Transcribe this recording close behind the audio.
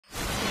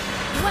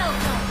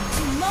Welcome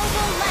to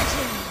Mobile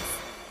Legends!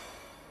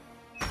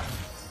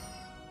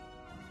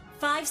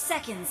 5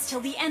 seconds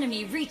till the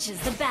enemy reaches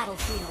the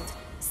battlefield.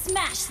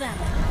 Smash them!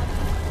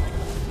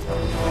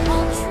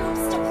 All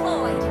troops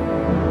deployed!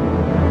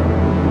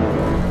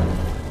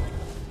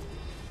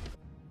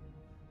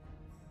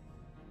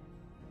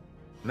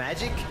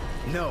 Magic?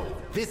 No,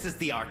 this is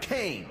the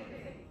arcane!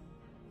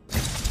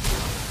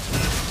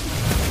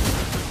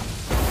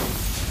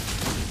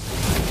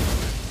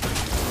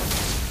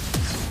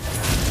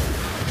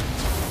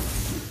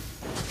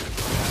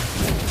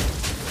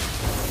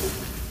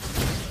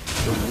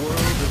 The world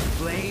of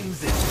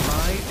flames is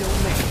my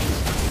domain.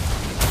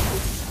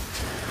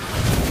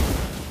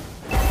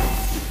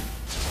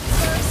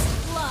 First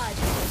blood!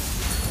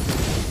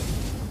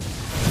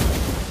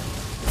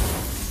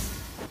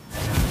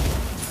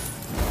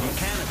 You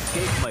can't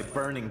escape my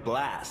burning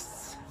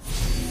blasts.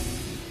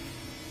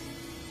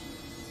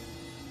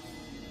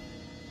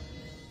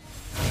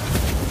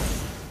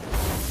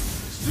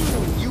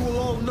 Soon you will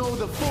all know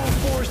the full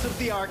force of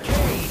the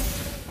arcane.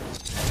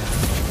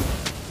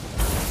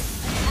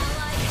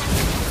 Ally has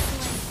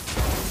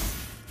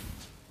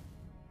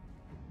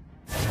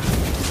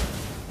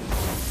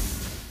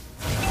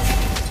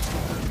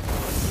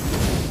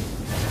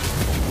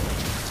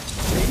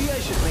Maybe I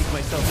should make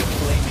myself a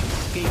flaming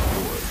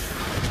skateboard.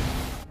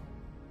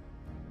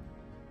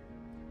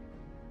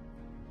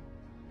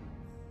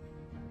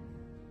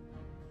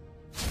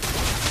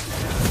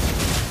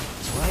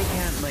 Why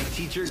can't my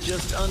teacher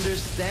just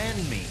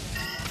understand me?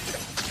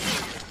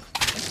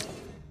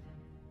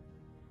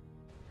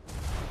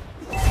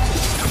 You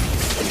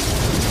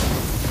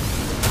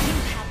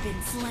have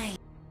been slain.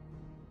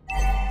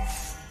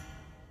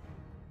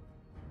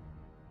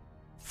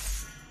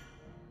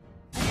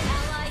 An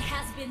ally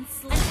has been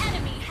slain. An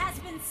enemy has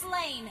been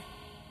slain.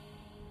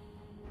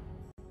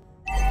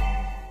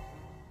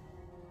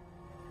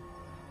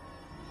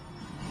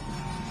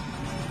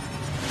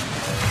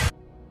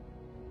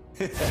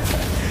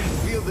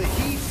 Feel the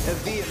heat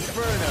of the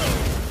inferno.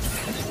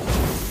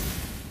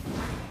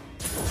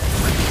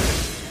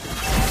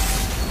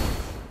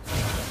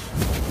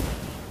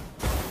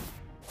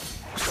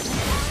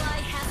 Ally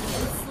has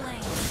been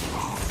slain.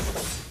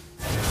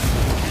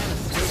 Can't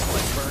escape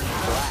my burning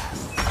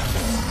blast.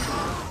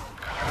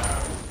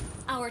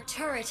 Our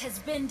turret has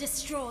been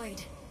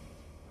destroyed.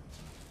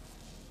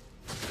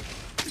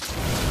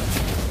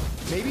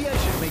 Maybe I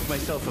should make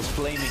myself a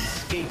flaming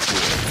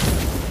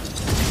skateboard.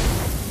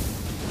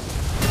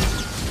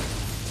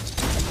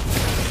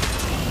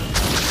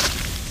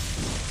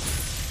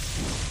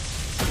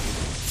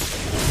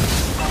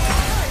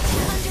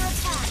 Under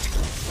attack.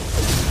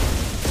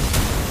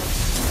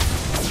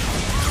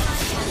 Ally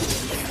has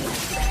been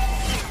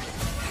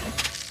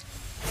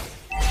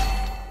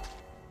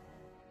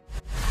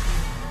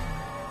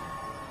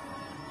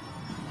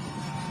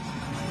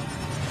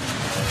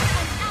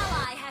An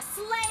ally has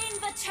slain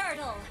the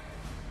turtle.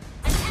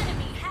 An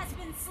enemy has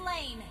been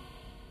slain.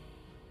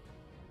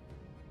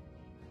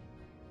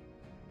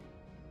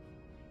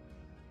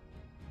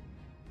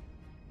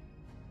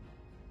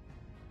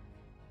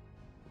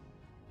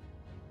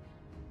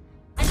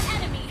 An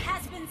enemy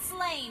has been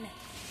slain.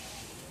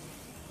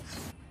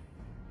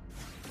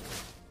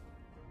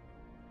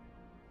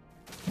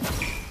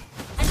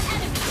 An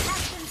enemy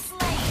has been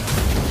slain.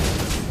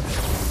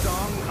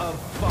 Song of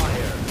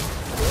Fire.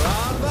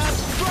 Lava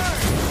burn!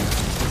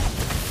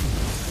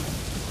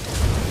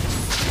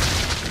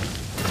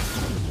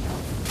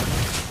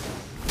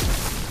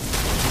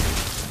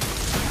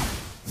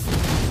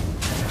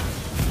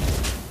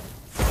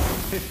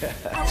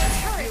 Our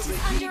turret is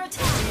under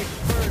attack.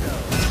 Inferno.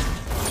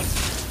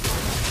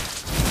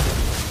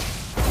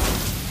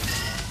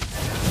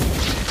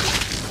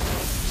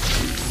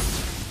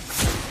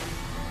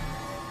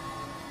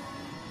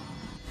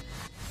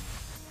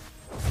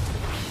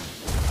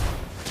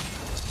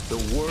 The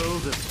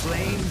world of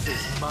flames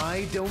is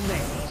my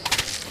domain.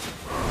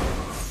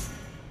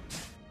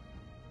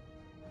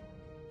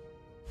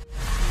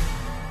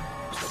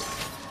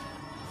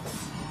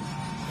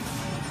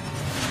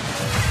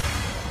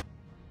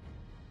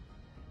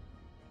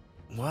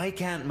 Why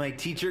can't my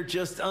teacher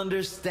just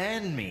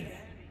understand me?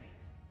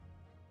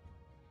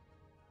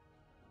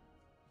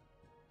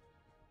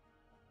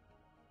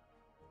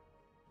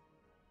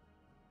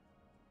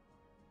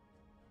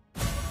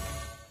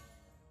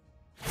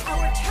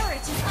 Our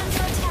turret is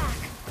under attack.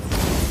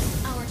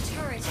 Our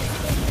turret has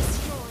been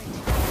destroyed.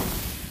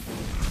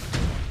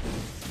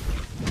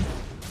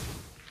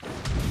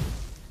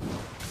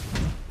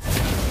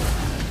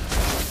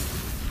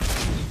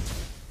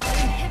 Our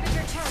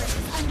inhibitor turret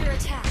is under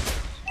attack.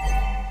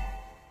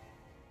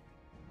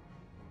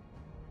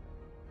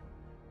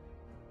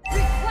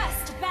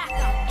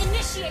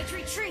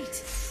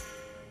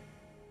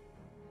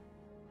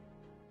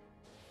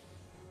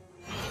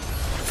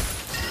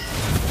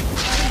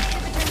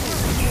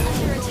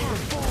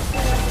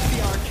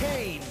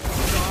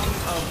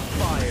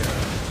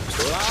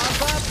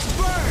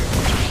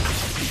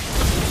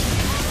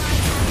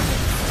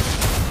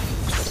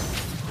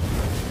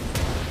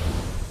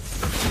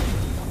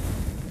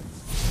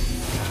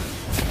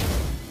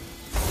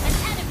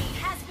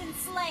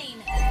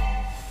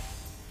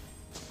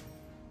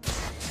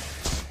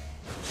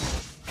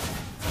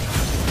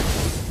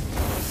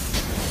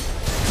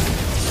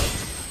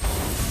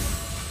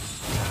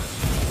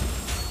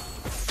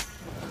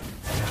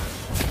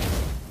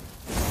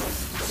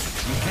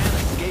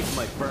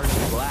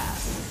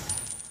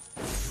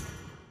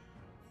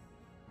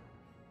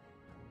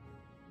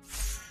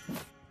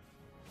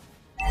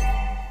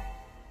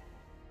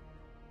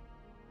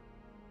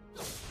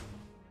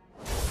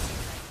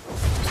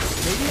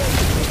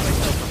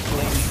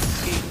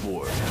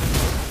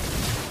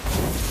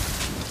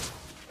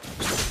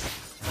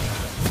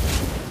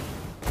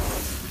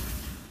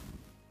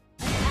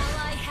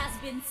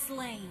 been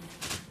slain.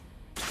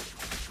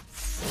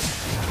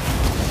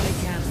 Why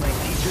can't my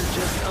teacher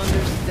just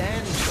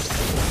understand me?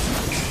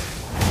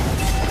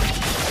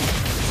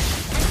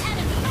 An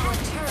enemy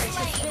turret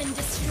has been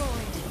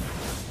destroyed.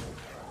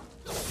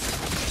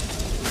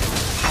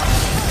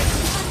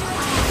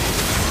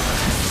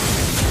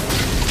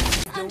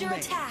 Under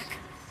attack.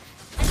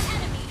 An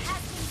enemy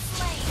has been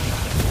slain.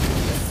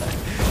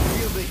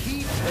 Feel the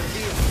heat of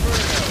the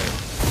inferno.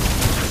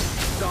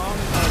 Song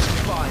of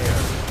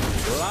fire.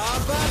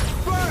 Lava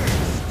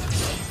burst!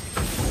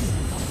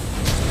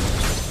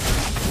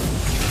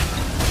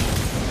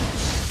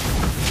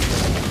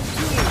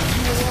 Soon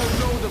you will all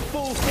know the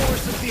full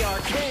force of the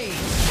arcane.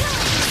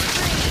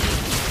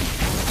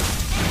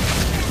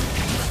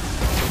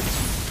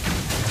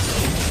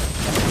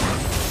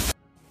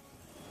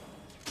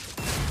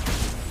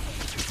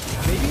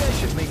 Maybe I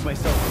should make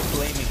myself a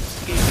flaming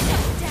scapegoat.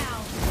 Shut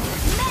down.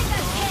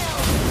 Mega kill.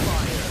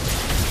 Fire.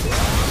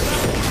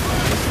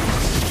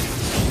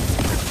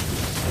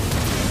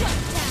 Shut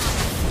down.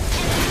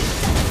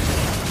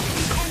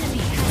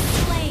 Enemy has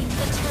slain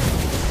the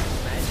turtle.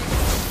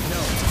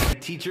 No, the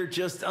teacher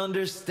just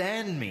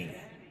understand me.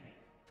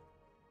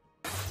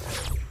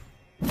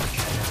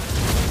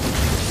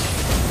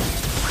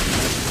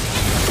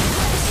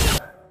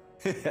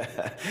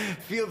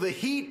 Feel the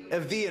heat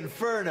of the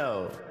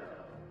inferno.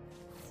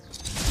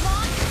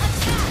 Launch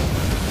attack.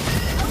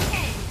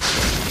 Okay.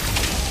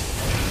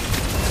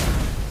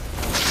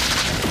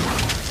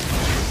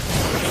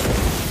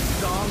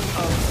 Song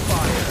of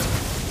fire.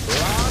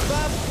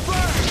 Lava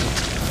burst!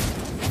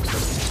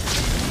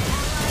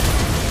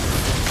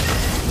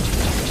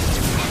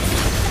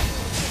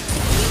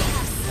 You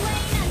have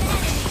slain an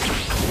enemy.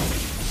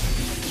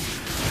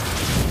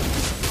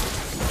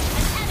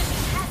 An enemy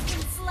has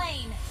been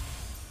slain.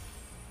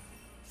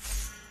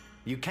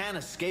 You can't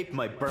escape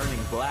my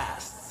burning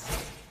blasts.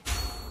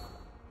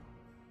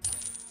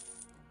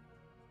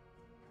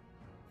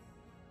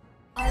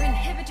 Our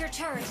inhibitor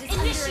turret is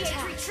under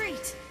attack.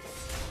 Retreat.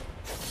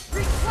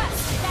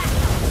 Request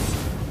backup.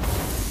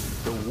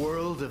 The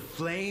world of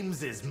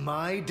flames is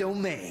my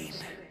domain.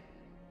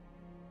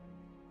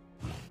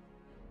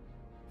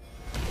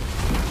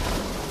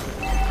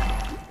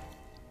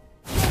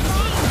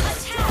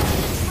 Attack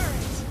the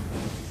turret.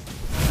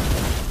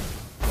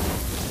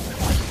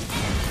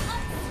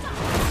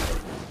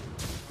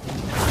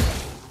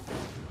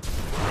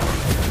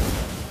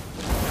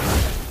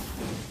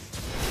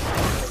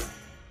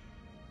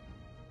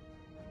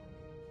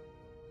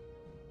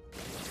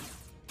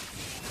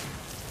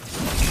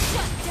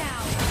 Shut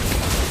down.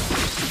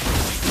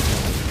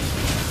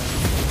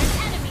 An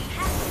enemy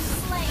has been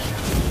slain.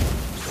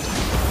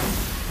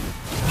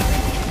 Our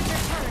inhibitor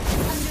turret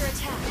is under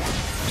attack.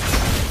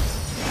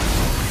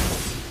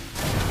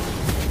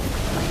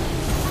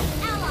 An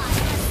ally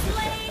has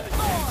slain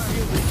more.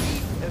 Feel the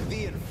heat of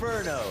the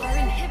inferno. Our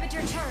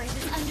inhibitor turret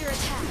is under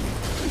attack.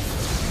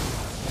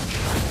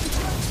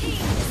 Your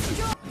team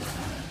destroyed.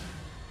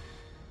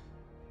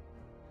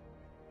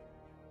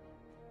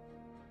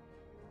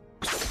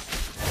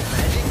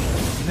 Magic?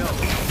 No,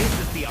 this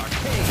is the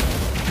arcane.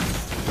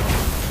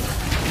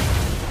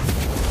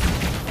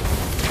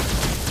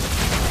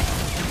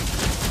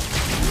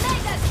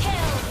 Mega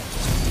kill.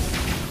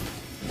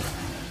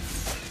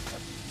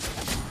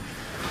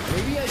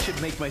 Maybe I should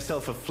make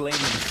myself a flaming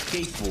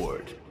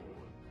skateboard.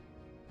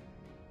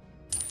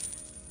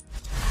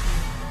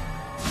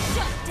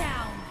 Shut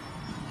down.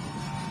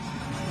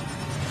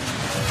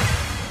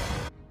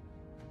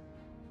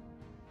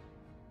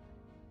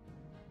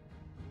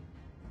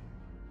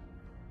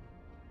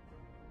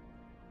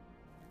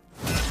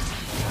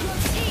 Your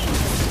team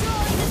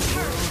destroyed the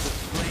turret.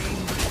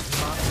 Flame is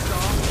my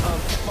song of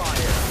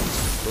fire.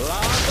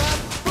 Lava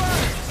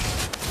burst!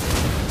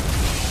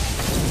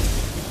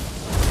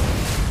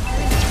 Our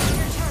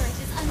inhibitor turret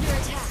is under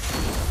attack.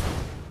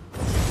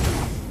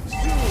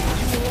 Soon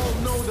you will all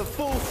know the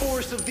full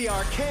force of the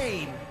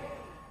arcane.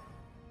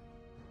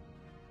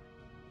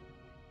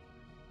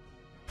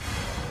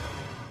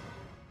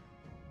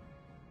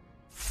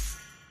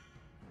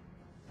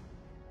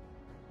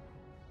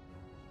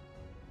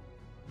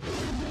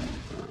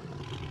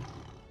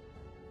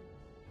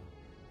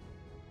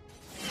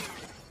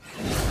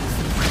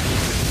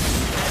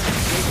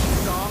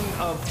 Song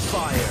of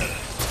fire.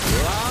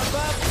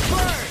 Lava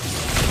burst!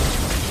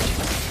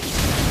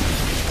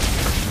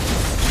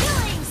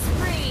 Killing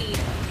spree.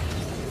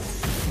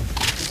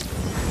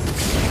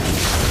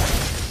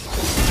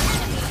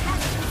 Enemy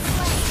has been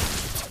slain.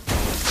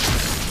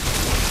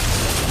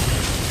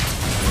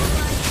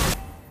 Ally has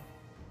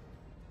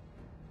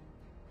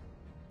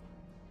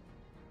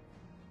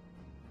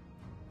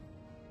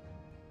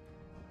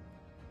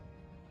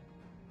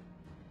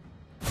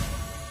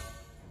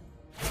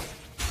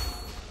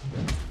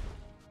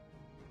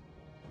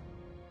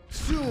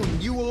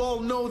Soon you will all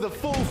know the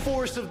full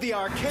force of the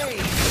arcane. ally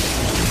has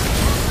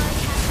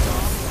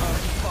Song of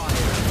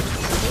fire.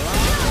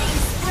 killing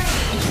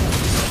spree.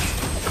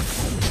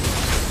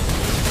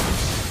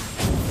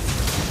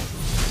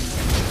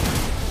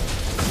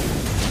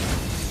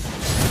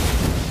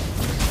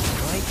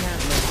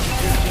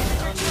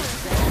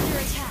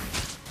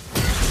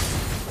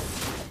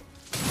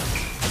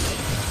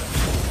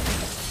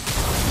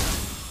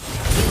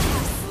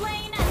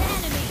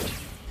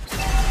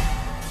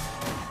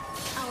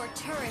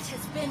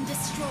 been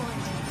destroyed.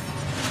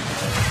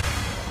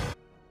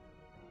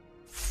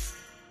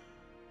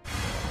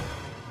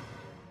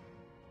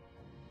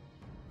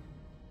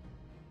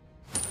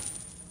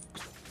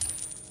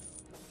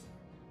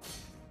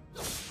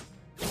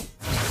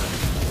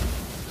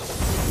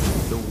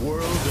 The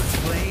world of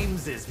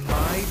flames is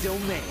my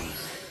domain.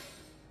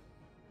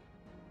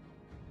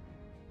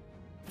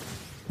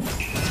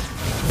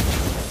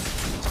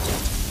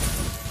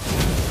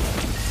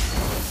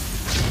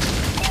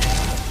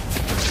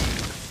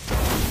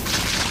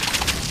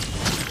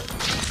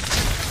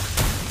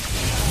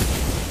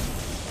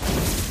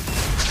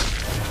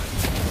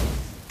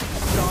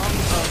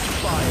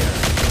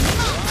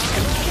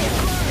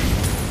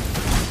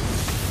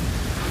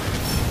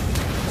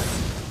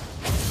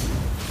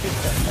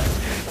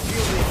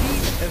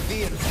 Of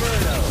the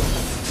Inferno.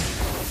 An enemy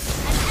has been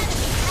slain.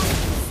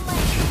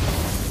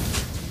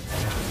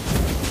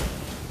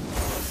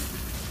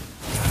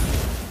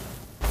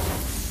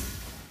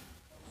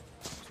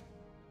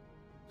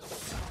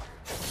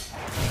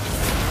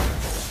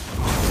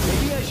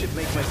 Maybe I should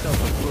make myself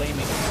a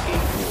flaming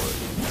skateboard.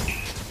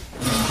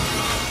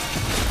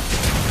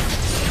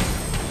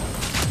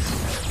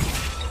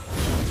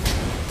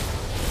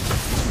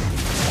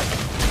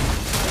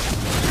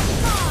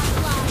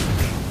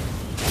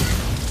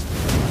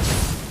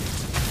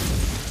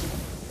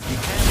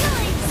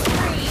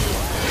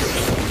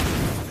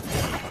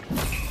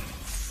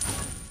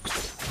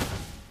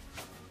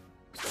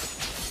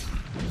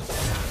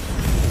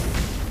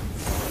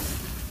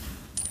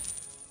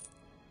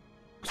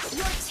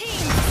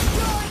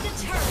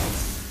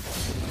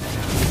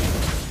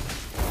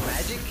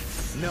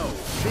 No,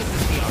 this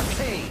is the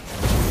arcade!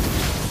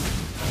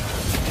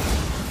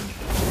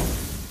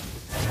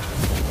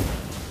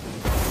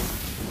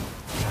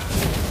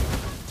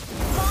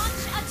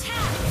 Launch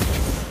attack!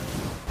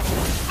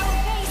 Our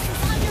base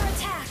is under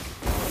attack!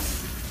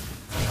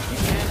 You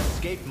can't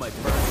escape my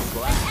burning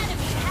blast. An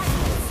enemy has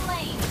been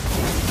slain!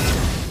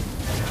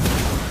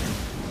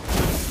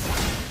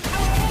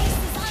 Our base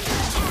is under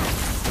attack!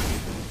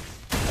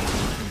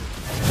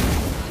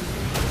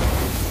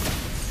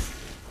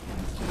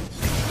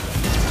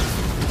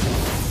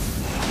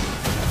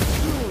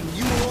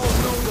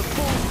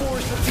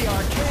 Of the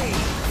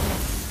arcade.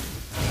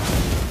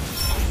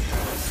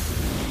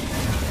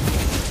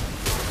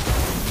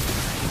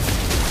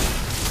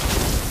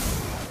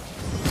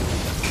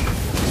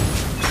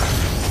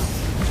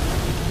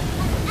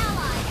 An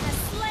ally has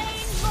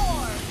slain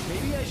Lord.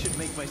 Maybe I should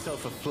make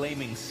myself a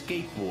flaming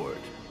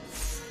skateboard.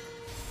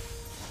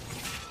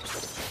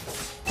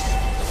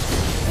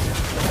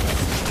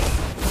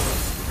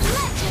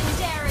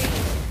 Legendary.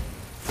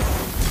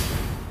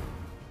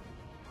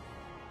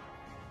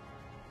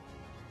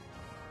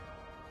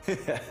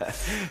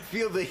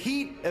 Feel the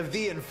heat of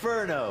the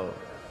Inferno.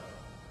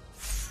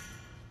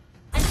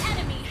 An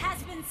enemy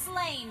has been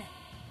slain.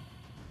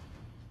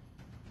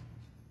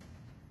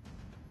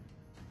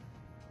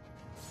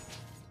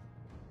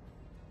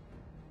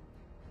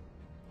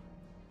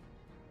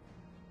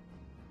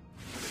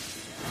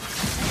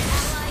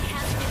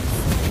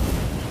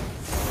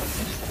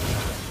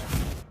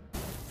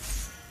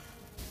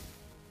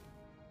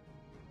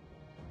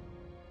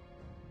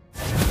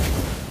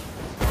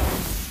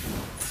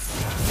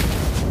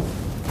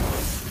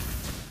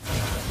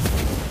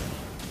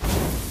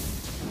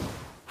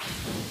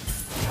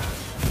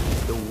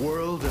 The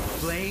world of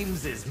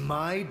flames is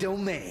my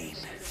domain.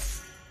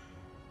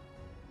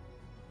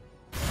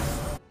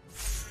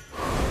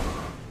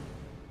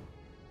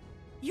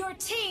 Your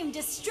team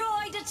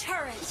destroyed a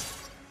turret.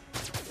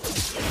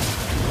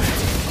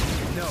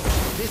 No,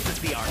 this is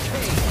the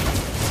arcade.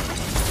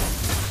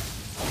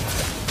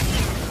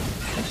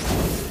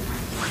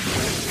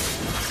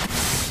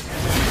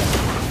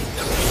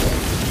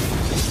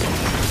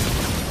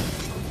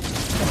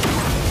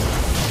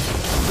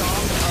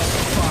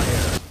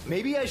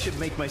 Maybe I should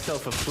make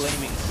myself a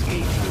flaming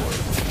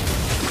skateboard.